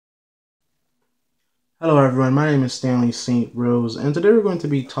Hello everyone, my name is Stanley St. Rose, and today we're going to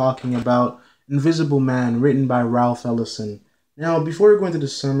be talking about Invisible Man, written by Ralph Ellison. Now, before we go into the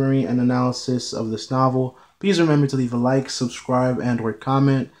summary and analysis of this novel, please remember to leave a like, subscribe, and/or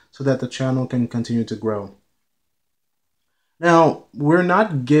comment so that the channel can continue to grow. Now, we're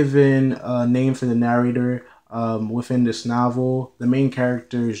not given a name for the narrator within this novel. The main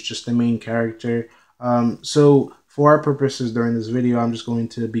character is just the main character. So, for our purposes during this video, I'm just going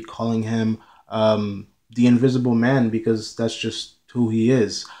to be calling him the Invisible Man because that's just who he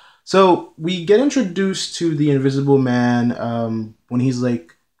is. So, we get introduced to the Invisible Man when he's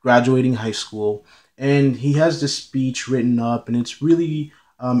like graduating high school, and he has this speech written up, and it's really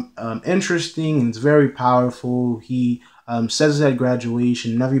interesting and it's very powerful. He says it at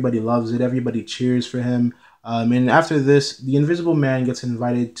graduation, and everybody loves it. Everybody cheers for him. And after this, the Invisible Man gets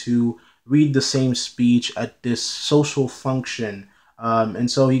invited to read the same speech at this social function. And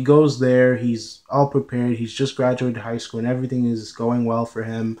so he goes there. He's all prepared. He's just graduated high school, and everything is going well for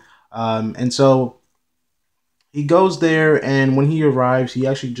him. And so he goes there, and when he arrives, he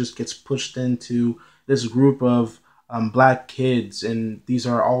actually just gets pushed into this group of black kids, and these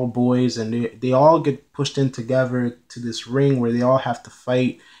are all boys, and they all get pushed in together to this ring where they all have to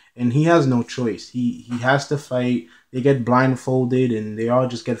fight, and he has no choice. He has to fight. They get blindfolded, and they all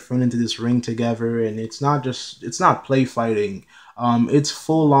just get thrown into this ring together, and it's not play fighting. It's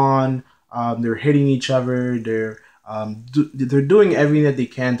full on. They're hitting each other. They're doing everything that they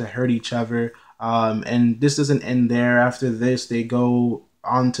can to hurt each other. And this doesn't end there. After this, they go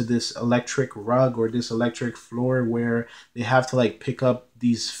onto this electric rug or this electric floor where they have to like pick up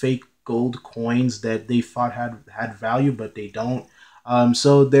these fake gold coins that they thought had value, but they don't.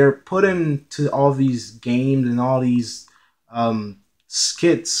 So they're put into all these games and all these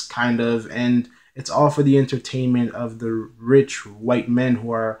skits, kind of, and it's all for the entertainment of the rich white men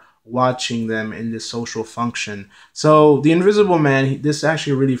who are watching them in this social function. So the Invisible Man, this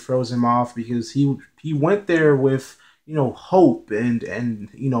actually really throws him off because he went there with hope and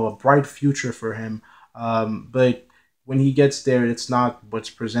a bright future for him. But when he gets there, it's not what's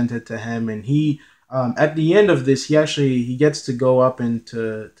presented to him, and he at the end of this, he gets to go up and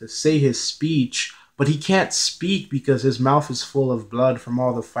to say his speech, but he can't speak because his mouth is full of blood from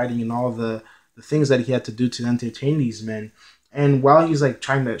all the fighting and all the things that he had to do to entertain these men. And while he's like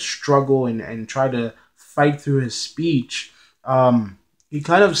trying to struggle and try to fight through his speech, he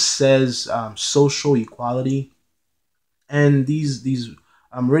kind of says social equality. And these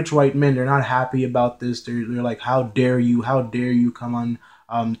rich white men, they're not happy about this. They're like, how dare you? How dare you come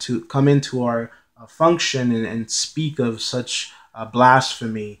on to come into our function and speak of such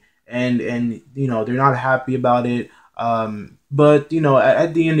blasphemy? And they're not happy about it. But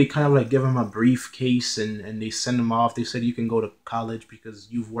at the end, they kind of like give him a briefcase and they send him off. They said you can go to college because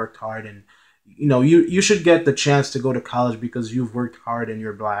you've worked hard, and you should get the chance to go to college because you've worked hard and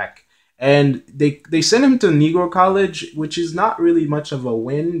you're black. And they send him to Negro college, which is not really much of a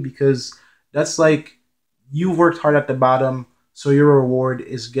win because that's like you worked hard at the bottom, so your reward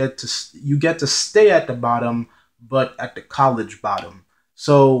is you get to stay at the bottom, but at the college bottom.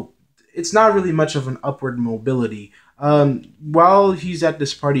 So it's not really much of an upward mobility. While he's at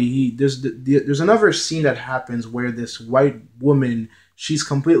this party, there's another scene that happens where this white woman, she's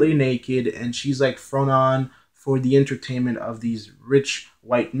completely naked and she's like thrown on for the entertainment of these rich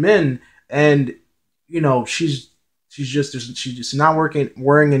white men, and she's just not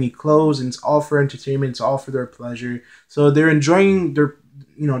wearing any clothes, and it's all for entertainment. It's all for their pleasure. So they're enjoying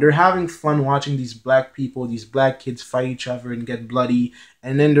they're having fun watching these black people, these black kids fight each other and get bloody,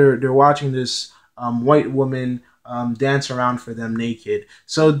 and then they're watching this white woman dance around for them naked.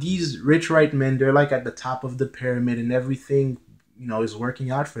 So these rich white men, they're like at the top of the pyramid, and everything is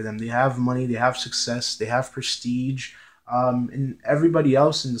working out for them. They have money, they have success, they have prestige, and everybody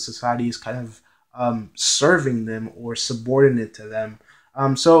else in the society is kind of serving them or subordinate to them.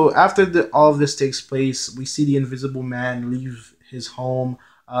 So after all of this takes place, we see the Invisible Man leave his home.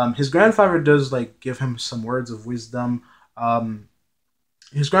 His grandfather does like give him some words of wisdom.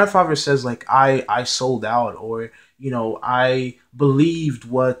 His grandfather says like, I sold out, or I believed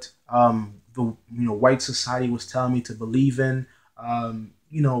what the white society was telling me to believe in.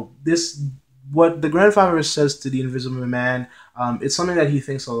 This what the grandfather says to the Invisible Man. It's something that he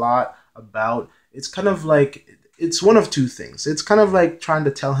thinks a lot about. It's kind of like, it's one of two things. It's kind of like trying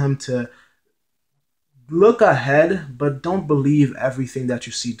to tell him to look ahead, but don't believe everything that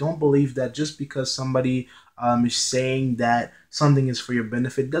you see. Don't believe that just because somebody is saying that something is for your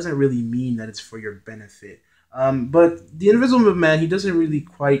benefit doesn't really mean that it's for your benefit. But the Invisible Man, he doesn't really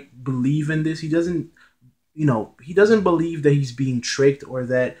quite believe in this. He doesn't believe that he's being tricked, or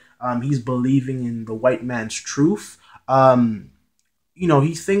that He's believing in the white man's truth. Um,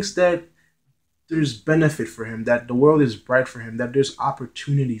 he thinks that there's benefit for him, that the world is bright for him, that there's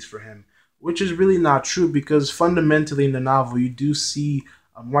opportunities for him, which is really not true because fundamentally in the novel you do see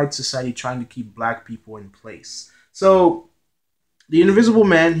white society trying to keep black people in place. So the Invisible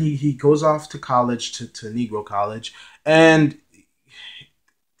Man, he goes off to college, to Negro college, and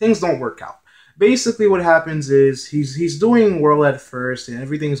things don't work out. Basically, what happens is he's doing well at first, and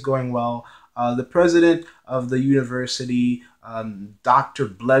everything's going well. The president of the university, Dr.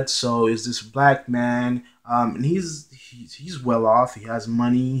 Bledsoe, is this black man, and he's well off. He has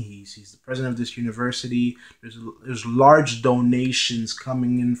money. He's the president of this university. There's large donations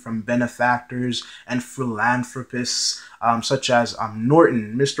coming in from benefactors and philanthropists, such as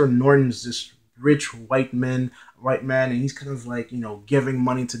Norton. Mr. Norton's this rich white man, and he's kind of like giving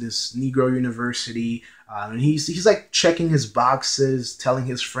money to this Negro university, and he's like checking his boxes, telling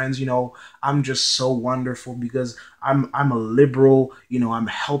his friends, I'm just so wonderful because I'm a liberal, I'm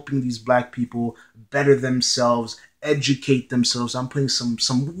helping these black people better themselves, educate themselves. I'm putting some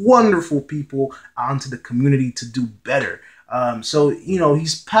wonderful people onto the community to do better. So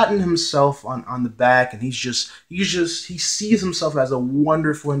he's patting himself on the back, and he sees himself as a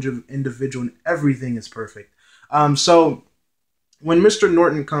wonderful individual, and everything is perfect. So when Mr.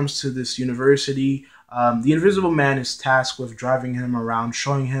 Norton comes to this university, the Invisible Man is tasked with driving him around,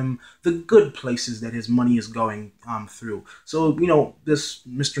 showing him the good places that his money is going through. So this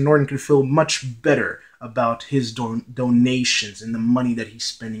Mr. Norton can feel much better about his donations and the money that he's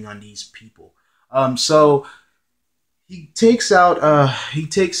spending on these people. So he takes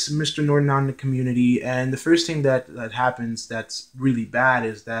Mr. Norton on the community, and the first thing that happens that's really bad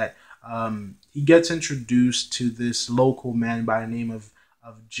is that he gets introduced to this local man by the name of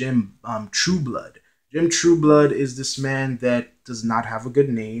Jim Trueblood. Jim Trueblood is this man that does not have a good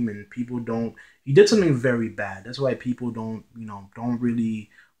name, and people don't. He did something very bad. That's why people don't really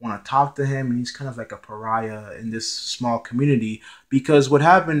want to talk to him, and he's kind of like a pariah in this small community because what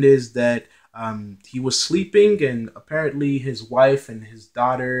happened is that he was sleeping, and apparently his wife and his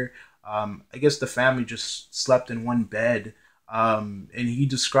daughter, I guess the family just slept in one bed. And he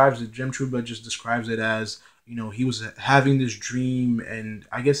describes it, Jim Trueblood just describes it as, he was having this dream, and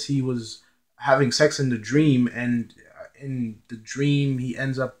I guess he was having sex in the dream, and in the dream he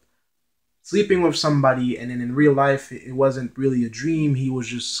ends up sleeping with somebody, and then in real life it wasn't really a dream. He was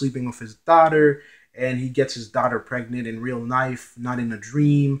just sleeping with his daughter, and he gets his daughter pregnant in real life, not in a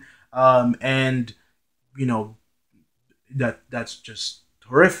dream. And that's just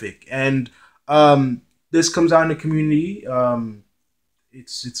horrific. And this comes out in the community.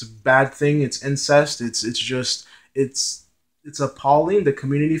 It's a bad thing. It's incest. It's appalling. The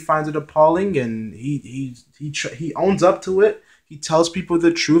community finds it appalling, and he owns up to it. He tells people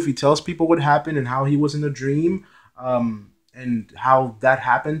the truth. He tells people what happened and how he was in a dream, and how that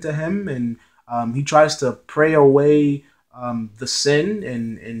happened to him. And he tries to pray away the sin,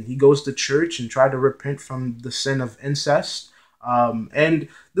 and he goes to church and try to repent from the sin of incest. And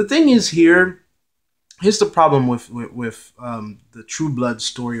the thing is here's the problem with the True Blood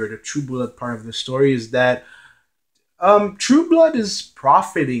story, or the True Blood part of the story, is that True Blood is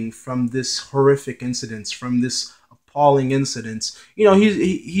profiting from this horrific incidents, from this appalling incidents.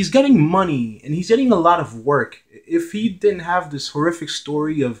 He's getting money, and he's getting a lot of work. If he didn't have this horrific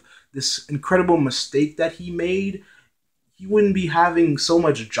story of this incredible mistake that he made, he wouldn't be having so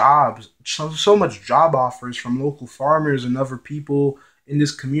much job offers from local farmers and other people in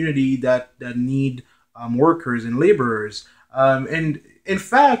this community that need workers and laborers. And in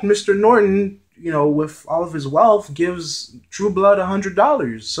fact, Mr. Norton, with all of his wealth, gives True Blood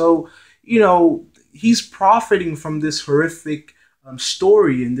 $100. So, he's profiting from this horrific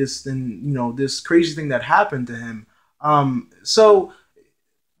story and this crazy thing that happened to him. So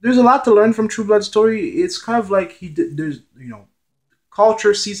there's a lot to learn from True Blood's story. It's kind of like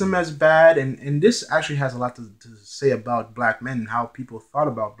culture sees him as bad, and this actually has a lot to say about black men and how people thought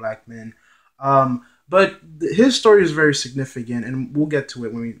about black men. But his story is very significant, and we'll get to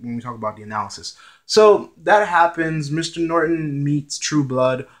it when we talk about the analysis. So that happens. Mr. Norton meets True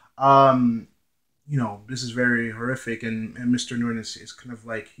Blood. This is very horrific, and Mr. Norton is kind of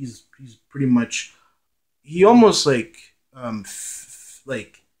like he's pretty much, he almost like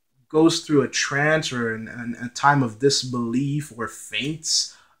goes through a trance or a time of disbelief or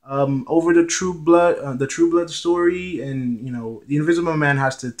faints over the True Blood story, and the Invisible Man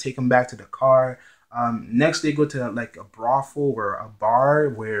has to take him back to the car. Next, they go to like a brothel or a bar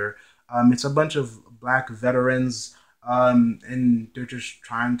where it's a bunch of black veterans, and they're just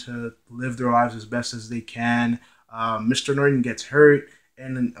trying to live their lives as best as they can. Mr. Norton gets hurt,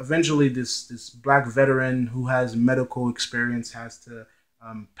 and then eventually this black veteran who has medical experience has to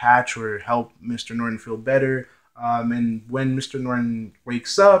patch or help Mr. Norton feel better. And when Mr. Norton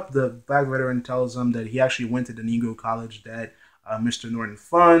wakes up, the black veteran tells him that he actually went to the Negro college that Mr. Norton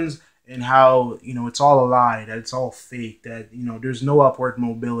funds, and how it's all a lie, that it's all fake, that there's no upward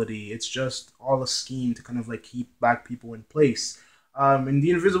mobility. It's just all a scheme to kind of like keep black people in place. And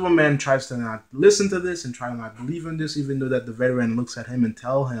the Invisible Man tries to not listen to this and try to not believe in this, even though that the veteran looks at him and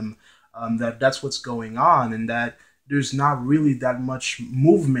tell him that that's what's going on, and that there's not really that much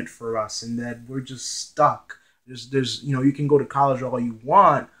movement for us, and that we're just stuck. There's you can go to college all you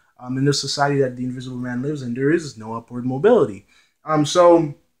want. In the society that the Invisible Man lives in, there is no upward mobility.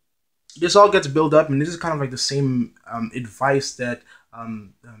 So this all gets built up, and this is kind of like the same advice that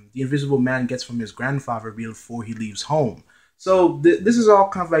the Invisible Man gets from his grandfather before he leaves home. So this is all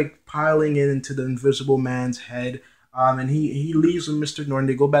kind of like piling into the Invisible Man's head, and he leaves with Mr. Norton.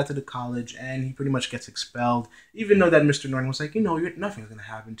 They go back to the college, and he pretty much gets expelled, even though that Mr. Norton was like, nothing's going to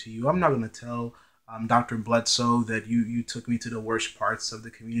happen to you. I'm not going to tell Dr. Bledsoe that you took me to the worst parts of the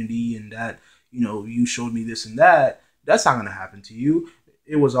community, and that, you showed me this and that. That's not going to happen to you.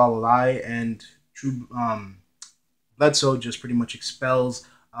 It was all a lie, and True Bledsoe just pretty much expels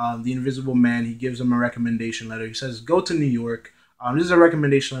the Invisible Man. He gives him a recommendation letter. He says, go to New York. This is a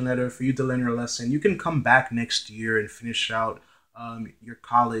recommendation letter for you to learn your lesson. You can come back next year and finish out your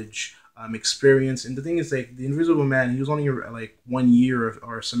college experience. And the thing is, like, the Invisible Man, he was only like 1 year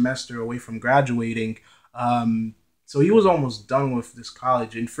or a semester away from graduating. So he was almost done with this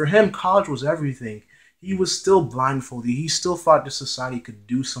college. And for him, college was everything. He was still blindfolded. He still thought this society could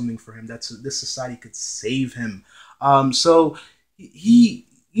do something for him, that this society could save him. So he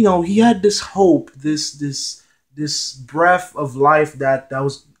had this hope, this breath of life that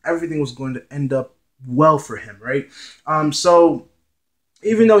was everything was going to end up well for him, right? So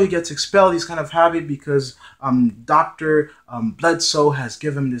even though he gets expelled, he's kind of happy because Dr. Bledsoe has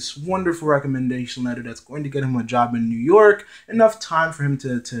given him this wonderful recommendation letter that's going to get him a job in New York, enough time for him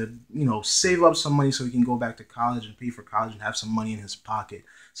to save up some money so he can go back to college and pay for college and have some money in his pocket.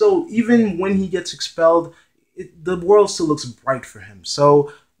 So even when he gets expelled, the world still looks bright for him.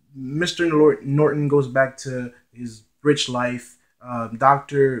 So Mr. Norton goes back to his rich life.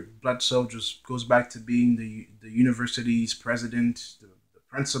 Dr. Bledsoe just goes back to being the university's president, the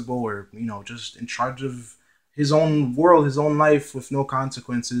principal, or just in charge of his own world, his own life with no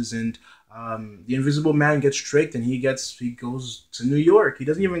consequences. And the Invisible Man gets tricked, and he goes to New York. He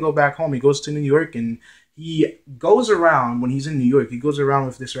doesn't even go back home. He goes to New York, and he goes around, when he's in New York, he goes around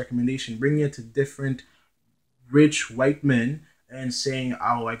with this recommendation, bringing it to different rich white men and saying,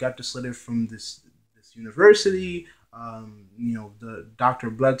 oh, I got this letter from this university. The Dr.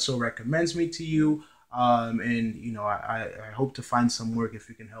 Bledsoe recommends me to you. And I hope to find some work if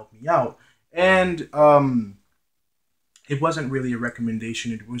you can help me out. And it wasn't really a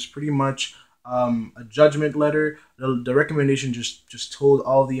recommendation. It was pretty much a judgment letter. The recommendation just told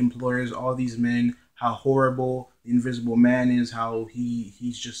all the employers, all these men, how horrible the Invisible Man is, how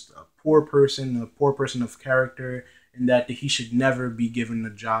he's just a poor person of character, and that he should never be given a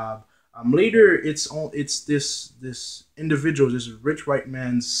job. Later, it's this individual, this rich white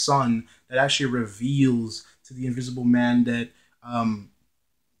man's son, that actually reveals to the Invisible Man that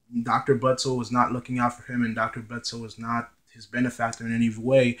Dr. Bledsoe was not looking out for him, and Dr. Bledsoe was not his benefactor in any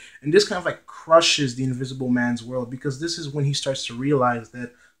way. And this kind of like crushes the Invisible Man's world, because this is when he starts to realize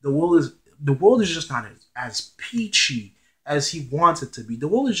that the world is just not as peachy as he wants it to be. The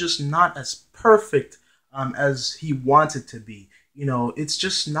world is just not as perfect as he wants it to be. It's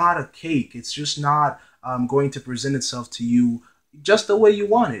just not a cake. It's just not going to present itself to you just the way you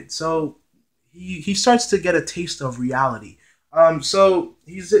want it. So he starts to get a taste of reality. So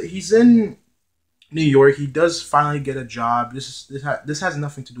he's in New York. He does finally get a job. This has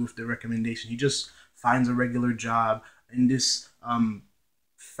nothing to do with the recommendation. He just finds a regular job in this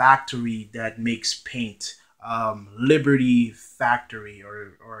factory that makes paint, Liberty Factory,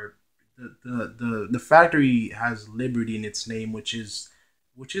 or the factory has Liberty in its name, which is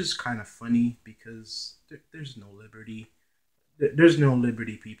kind of funny, because there's no liberty. There's no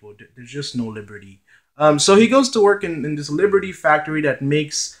liberty, people. There's just no liberty. So he goes to work in this Liberty Factory that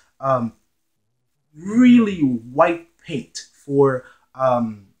makes really white paint for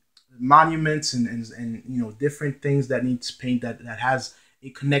monuments and different things that needs paint that has a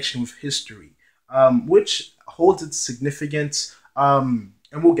connection with history, which holds its significance. And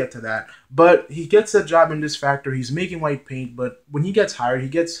we'll get to that. But he gets a job in this factory. He's making white paint, but when he gets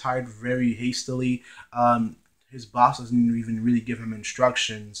hired very hastily. His boss doesn't even really give him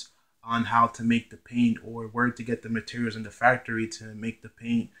instructions on how to make the paint or where to get the materials in the factory to make the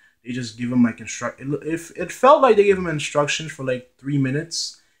paint. They just give him like If it felt like they gave him instructions for like 3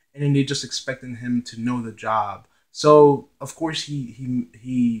 minutes, and then they just expected him to know the job. So of course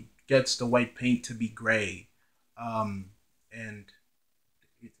he gets the white paint to be gray, and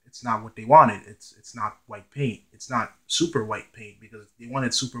it's not what they wanted. It's not white paint. It's not super white paint because they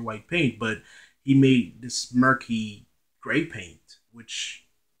wanted super white paint, but he made this murky gray paint, which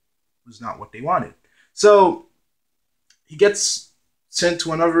was not what they wanted. So he gets sent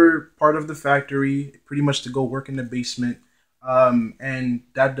to another part of the factory, pretty much to go work in the basement, and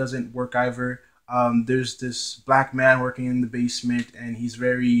that doesn't work either. There's this black man working in the basement, and he's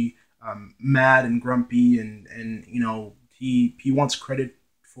very mad and grumpy, and he wants credit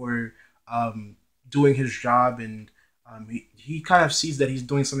for doing his job, and he kind of sees that he's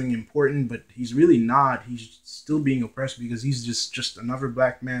doing something important, but he's really not. He's still being oppressed because he's just another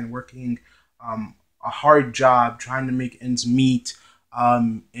black man working a hard job, trying to make ends meet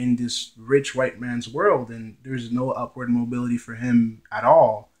in this rich white man's world, and there's no upward mobility for him at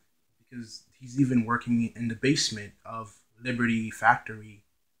all because he's even working in the basement of Liberty Factory.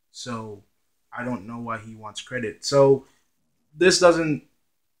 So I don't know why he wants credit. So this doesn't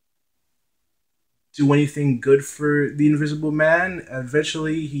do anything good for the Invisible Man.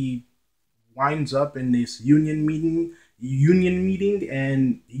 Eventually, he winds up in this union meeting,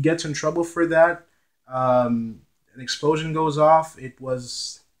 and he gets in trouble for that. An explosion goes off. It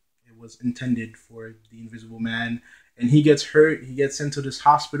was intended for the Invisible Man, and he gets hurt. He gets into this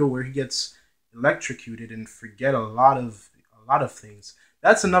hospital where he gets electrocuted and forget a lot of things.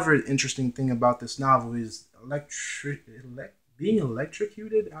 That's another interesting thing about this novel is being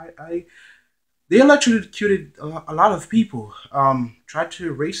electrocuted. They electrocuted a lot of people, tried to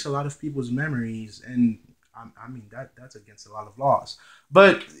erase a lot of people's memories, and I mean that's against a lot of laws.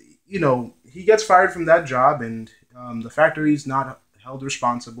 But he gets fired from that job, and the factory's not held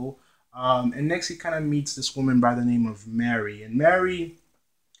responsible. And next, he kind of meets this woman by the name of Mary, and Mary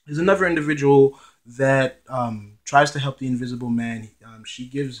is another individual that tries to help the Invisible Man. She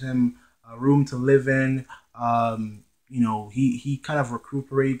gives him a room to live in. He kind of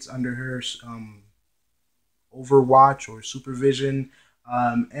recuperates under her overwatch or supervision.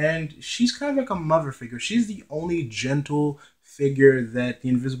 And she's kind of like a mother figure. She's the only gentle figure that the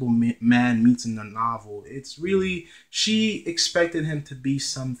Invisible Man meets in the novel. It's really, she expected him to be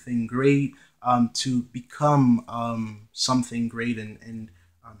something great, to become something great, and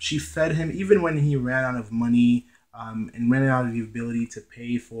she fed him even when he ran out of money, and ran out of the ability to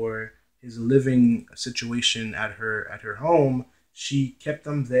pay for his living situation at her home. She kept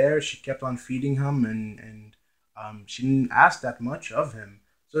him there. She kept on feeding him, and she didn't ask that much of him.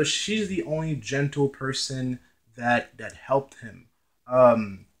 So she's the only gentle person that helped him.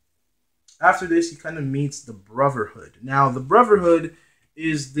 Um, After this, he kind of meets the Brotherhood. Now, the Brotherhood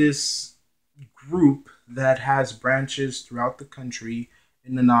is this group that has branches throughout the country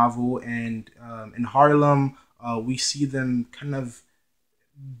in the novel, and in Harlem, we see them kind of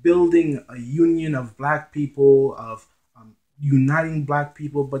building a union of black people, of uniting black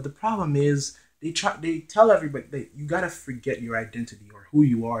people. But the problem is they tell everybody that you gotta forget your identity or who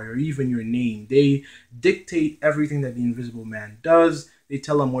you are or even your name. They dictate everything that the Invisible Man does. They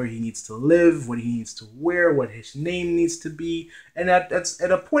tell him where he needs to live, what he needs to wear, what his name needs to be. And that's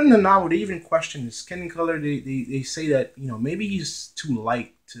at a point in the novel, they even question his skin color. They say that maybe he's too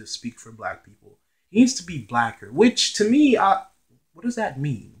light to speak for black people. He needs to be blacker, which to me, what does that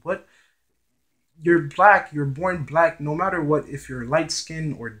mean? What, you're black, you're born black, no matter what, if you're light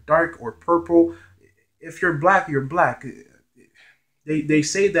skinned or dark or purple, if you're black, you're black. They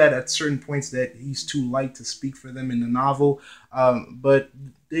say that at certain points that he's too light to speak for them in the novel, but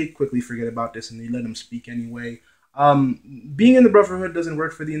they quickly forget about this and they let him speak anyway. Being in the Brotherhood doesn't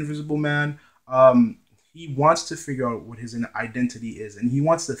work for the Invisible Man. He wants to figure out what his identity is, and he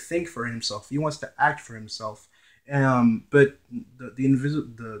wants to think for himself. He wants to act for himself. But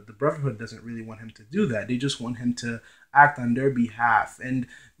the Brotherhood doesn't really want him to do that. They just want him to act on their behalf. And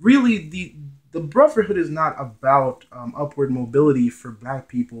really, the Brotherhood is not about upward mobility for black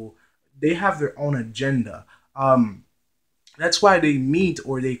people. They have their own agenda. That's why they meet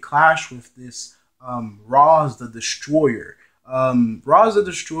or they clash with this Roz the Destroyer. Roz the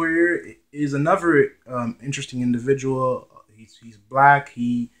Destroyer is another interesting individual. He's black.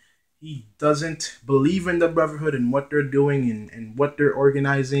 He doesn't believe in the Brotherhood and what they're doing and what they're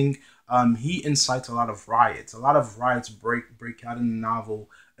organizing. He incites a lot of riots. A lot of riots break out in the novel,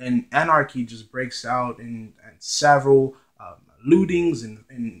 and anarchy just breaks out in several lootings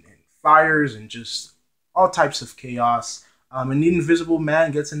and fires and just all types of chaos. And the Invisible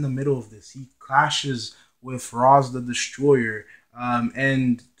Man gets in the middle of this. He clashes with Roz the Destroyer,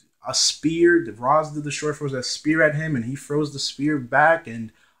 and a spear. Roz the Destroyer throws a spear at him, and he throws the spear back,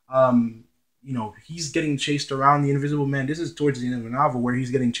 and um, he's getting chased around. The Invisible Man. This is towards the end of the novel where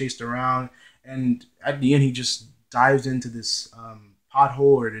he's getting chased around, and at the end he just dives into this pothole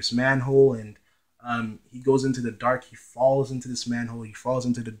or this manhole, and he goes into the dark. He falls into this manhole. He falls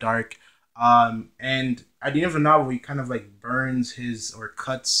into the dark. And at the end of the novel, he kind of like burns his or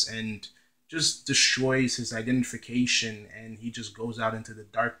cuts and just destroys his identification, and he just goes out into the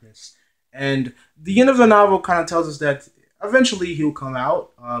darkness. And the end of the novel kind of tells us that eventually he'll come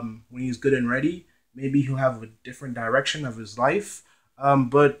out when he's good and ready. Maybe he'll have a different direction of his life.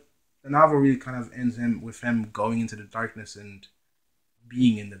 But the novel really kind of ends him with him going into the darkness and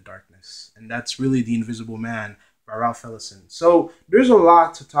being in the darkness. And that's really The Invisible Man by Ralph Ellison. So there's a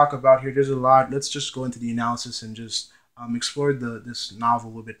lot to talk about here. There's a lot. Let's just go into the analysis and just explore this novel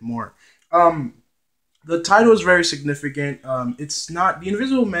a little bit more. The title is very significant. It's not The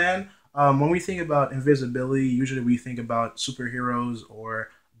Invisible Man. When we think about invisibility, usually we think about superheroes or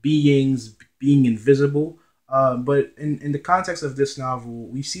beings being invisible. But in the context of this novel,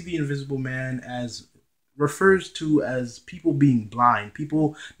 we see the Invisible Man as refers to as people being blind,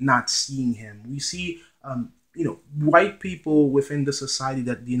 people not seeing him. We see, white people within the society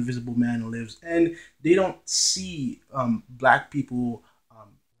that the Invisible Man lives, and they don't see black people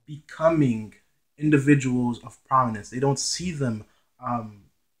becoming individuals of prominence. They don't see them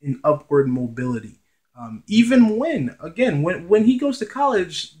in upward mobility. Even when he goes to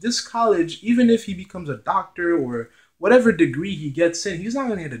college, this college, even if he becomes a doctor or whatever degree he gets in, he's not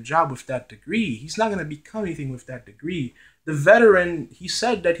going to get a job with that degree. He's not going to become anything with that degree. The veteran, he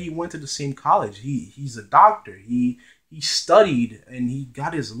said that he went to the same college. He's a doctor. He studied and he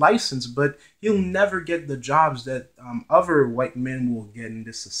got his license, but he'll never get the jobs that other white men will get in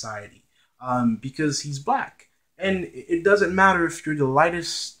this society because he's black. And it doesn't matter if you're the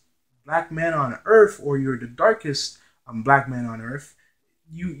lightest black man on earth or you're the darkest black man on earth.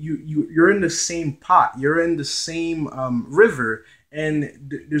 You're in the same pot. You're in the same river,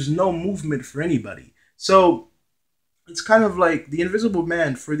 and there's no movement for anybody. So it's kind of like the Invisible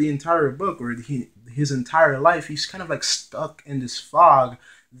Man for the entire book or his entire life. He's kind of like stuck in this fog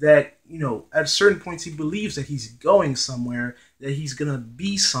that, at certain points he believes that he's going somewhere, that he's gonna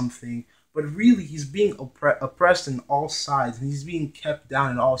be something, but really he's being oppressed in all sides, and he's being kept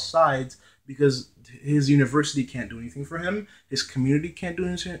down in all sides because his university can't do anything for him, his community can't do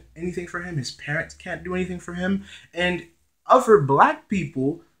anything for him, his parents can't do anything for him, and other black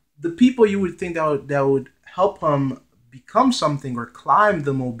people, the people you would think that would help him become something or climb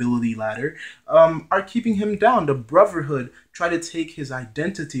the mobility ladder, are keeping him down. The Brotherhood try to take his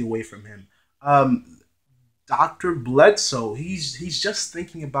identity away from him. Dr. Bledsoe, he's just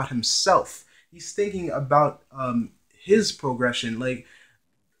thinking about himself. He's thinking about his progression. Like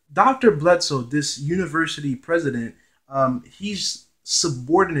Dr. Bledsoe, this university president, he's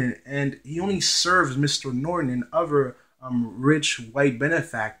subordinate and he only serves Mr. Norton and other rich white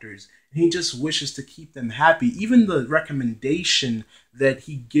benefactors. And he just wishes to keep them happy. Even the recommendation that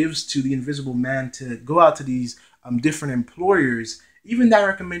he gives to the Invisible Man to go out to these different employers, even that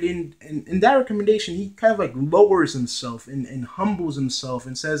recommendation, in that recommendation, he kind of like lowers himself and humbles himself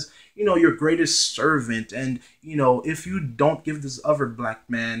and says, your greatest servant. And, if you don't give this other black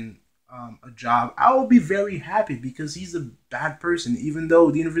man a job, I will be very happy because he's a bad person, even though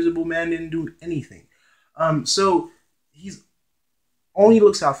the Invisible Man didn't do anything. So he's only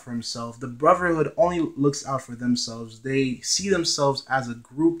looks out for himself. The Brotherhood only looks out for themselves. They see themselves as a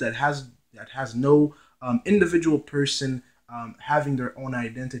group that has no individual person having their own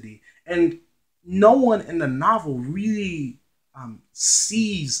identity. And no one in the novel really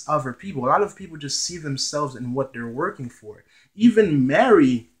sees other people. A lot of people just see themselves in what they're working for. Even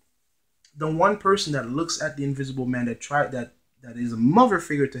Mary, the one person that looks at the Invisible Man that is a mother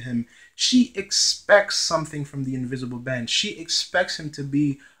figure to him, she expects something from the Invisible Man. She expects him to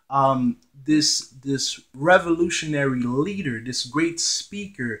be this revolutionary leader, this great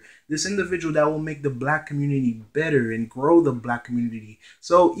speaker, this individual that will make the black community better and grow the black community.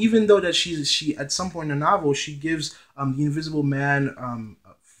 So even though that she at some point in the novel she gives the Invisible Man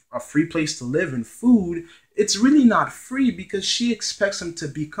a free place to live and food, it's really not free because she expects him to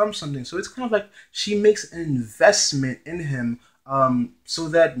become something. So it's kind of like she makes an investment in him, so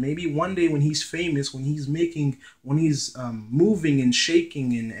that maybe one day when he's famous, when he's moving and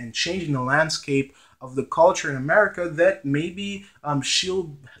shaking and changing the landscape of the culture in America, that maybe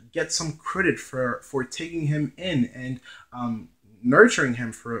she'll get some credit for taking him in and nurturing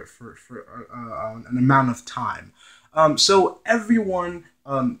him for an amount of time. So everyone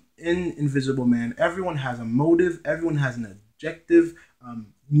in Invisible Man, everyone has a motive, everyone has an objective.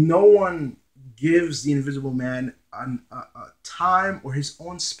 No one gives the Invisible Man a time or his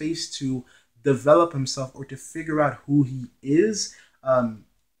own space to develop himself or to figure out who he is.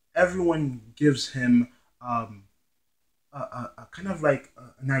 Everyone gives him a kind of like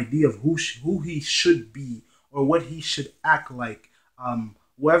an idea of who he should be or what he should act like.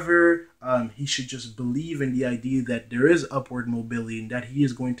 Whether he should just believe in the idea that there is upward mobility and that he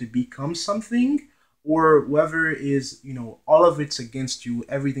is going to become something, or whether it is, all of it's against you,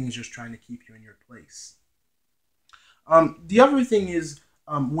 everything is just trying to keep you in your place. The other thing is,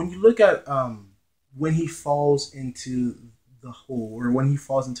 when you look at when he falls into the hole or when he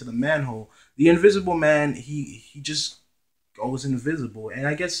falls into the manhole, the Invisible Man, he just goes invisible. And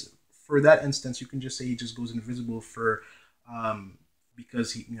I guess for that instance, you can just say he just goes invisible for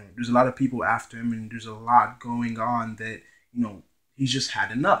because there's a lot of people after him and there's a lot going on that he's just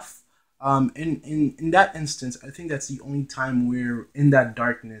had enough. In that instance, I think that's the only time where in that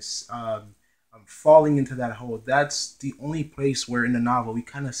darkness, falling into that hole, that's the only place where in the novel we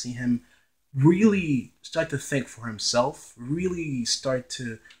kind of see him really start to think for himself, really start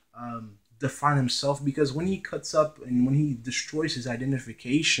to define himself. Because when he cuts up and when he destroys his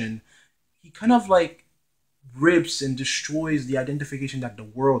identification, he kind of like rips and destroys the identification that the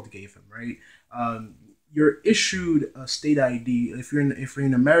world gave him, right? You're issued a state ID if you're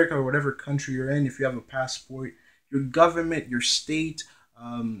in America or whatever country you're in. If you have a passport, your government, your state,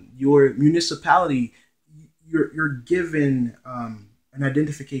 your municipality, you're given an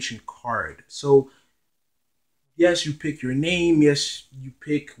identification card. So yes, you pick your name. Yes, you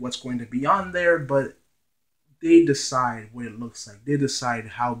pick what's going to be on there, but they decide what it looks like. They decide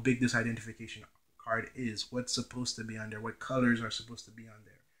how big this identification card is, what's supposed to be on there, what colors are supposed to be on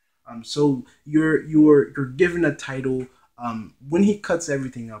there. So you're given a title. When he cuts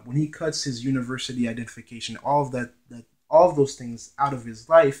everything up, when he cuts his university identification, all of all of those things out of his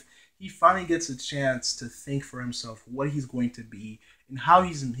life, he finally gets a chance to think for himself what he's going to be and how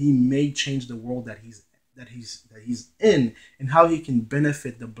he may change the world that he's in, and how he can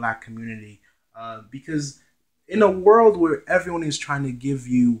benefit the Black community. Because in a world where everyone is trying to give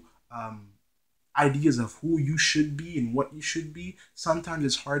you ideas of who you should be and what you should be, sometimes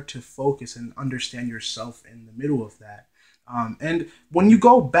it's hard to focus and understand yourself in the middle of that. And when you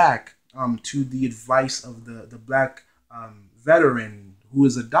go back to the advice of the Black veteran who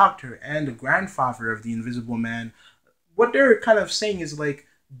is a doctor and the grandfather of the Invisible Man, what they're kind of saying is like,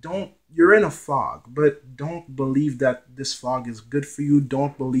 you're in a fog, but don't believe that this fog is good for you.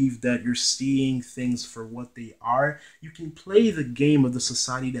 Don't believe that you're seeing things for what they are. You can play the game of the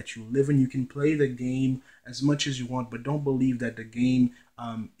society that you live in. You can play the game as much as you want, but don't believe that the game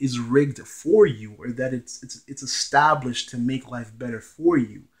is rigged for you, or that it's established to make life better for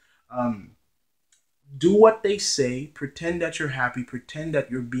you. Do what they say, pretend that you're happy, pretend that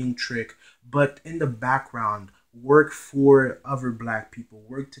you're being tricked, but in the background, work for other Black people,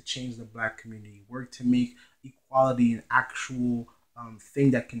 work to change the Black community, work to make equality an actual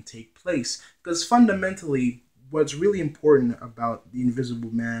thing that can take place. Because fundamentally, what's really important about the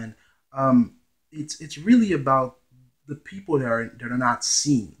Invisible Man, it's really about the people that are not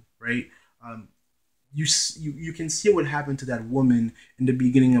seen, right? You can see what happened to that woman in the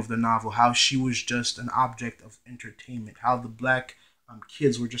beginning of the novel, how she was just an object of entertainment, how the Black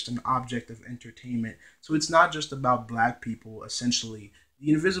kids were just an object of entertainment. So it's not just about Black people. Essentially,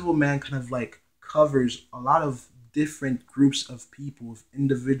 the Invisible Man kind of like covers a lot of different groups of people, of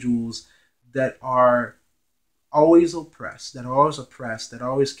individuals that are always oppressed, that are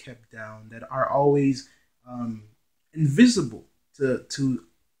always kept down, that are always invisible to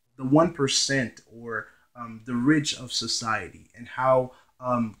the 1% or the rich of society, and how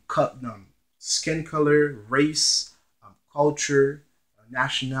skin color, race, culture,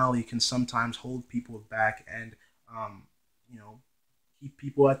 nationality can sometimes hold people back and you know keep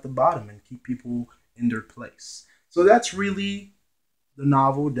people at the bottom and keep people in their place. So that's really the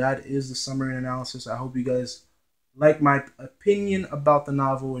novel. That is the summary and analysis. I hope you guys like my opinion about the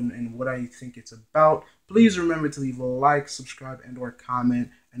novel and what I think it's about. Please remember to leave a like, subscribe, and or comment,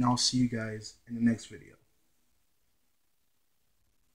 and I'll see you guys in the next video.